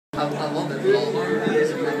I love it. All harmonies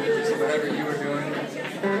and then just whatever you were doing.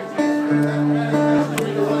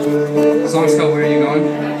 The song's called Where Are You Going?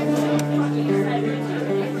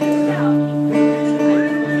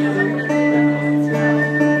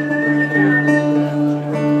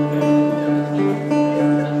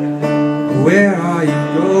 Where are you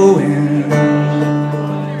going?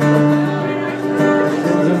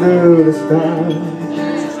 Into the sky,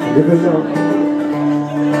 living on.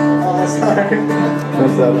 Oh, sorry.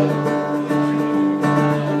 Messed that up.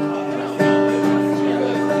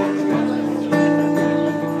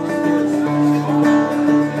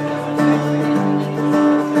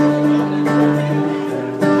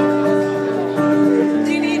 Do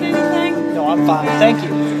you need anything? No, I'm fine. Thank you.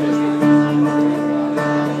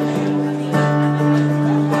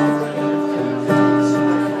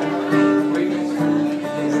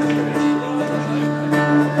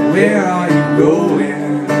 Where are you going?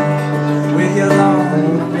 With your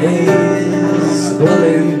long face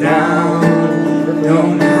pulling down.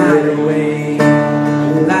 Don't hide away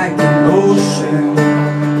like an ocean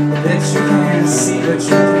that you can't see but you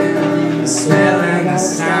can smell, and the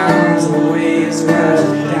sounds of waves crash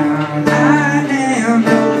down. I am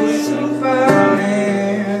no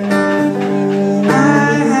Superman. I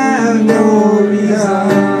have no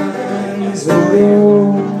reasons for you.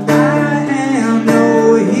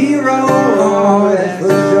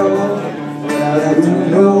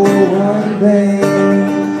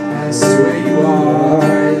 That's where you are,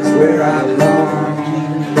 it's where I belong.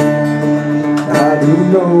 I do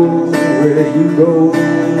know where you go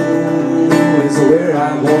is where I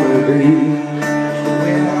wanna be.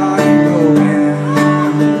 Where are you going?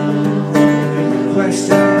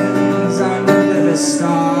 Questions under the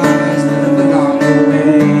stars, never gone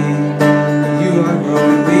away. You are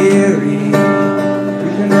growing weary. You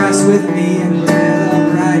can rest with me until a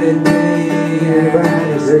brighter day.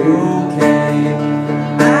 It's okay.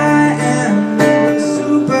 I am no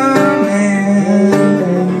Superman.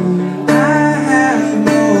 I have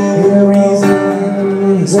no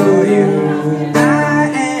reasons for you. I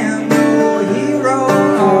am no hero,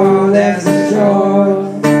 oh, that's for sure.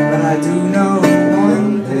 But I do know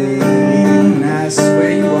one thing, that's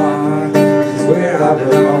where you are, is where I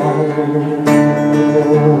belong.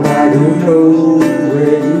 I do know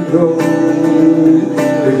where you go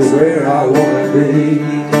is where I wanna be.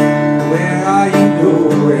 Where are you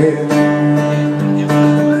going?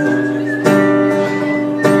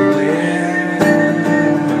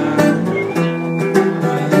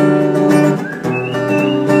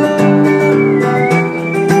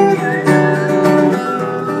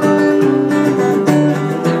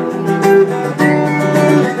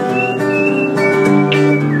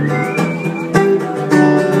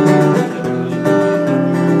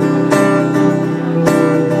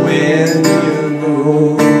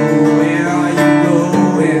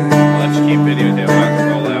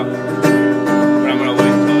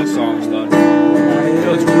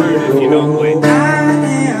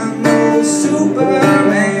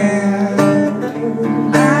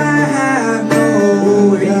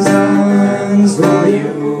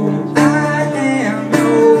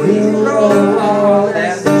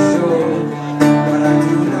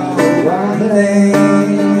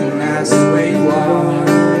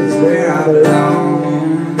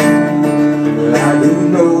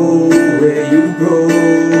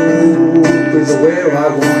 Where I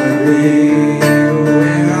wanna be.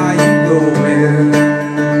 Where are you going?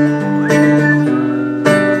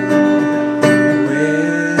 Where?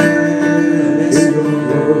 Let's go.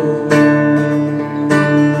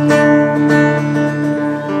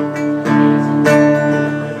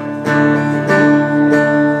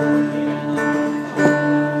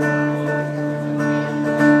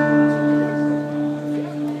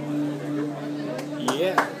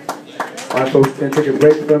 Alright folks, we're going to take a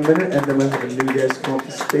break for a minute and then we'll have a new guest come up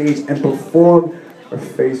to stage and perform our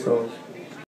face off.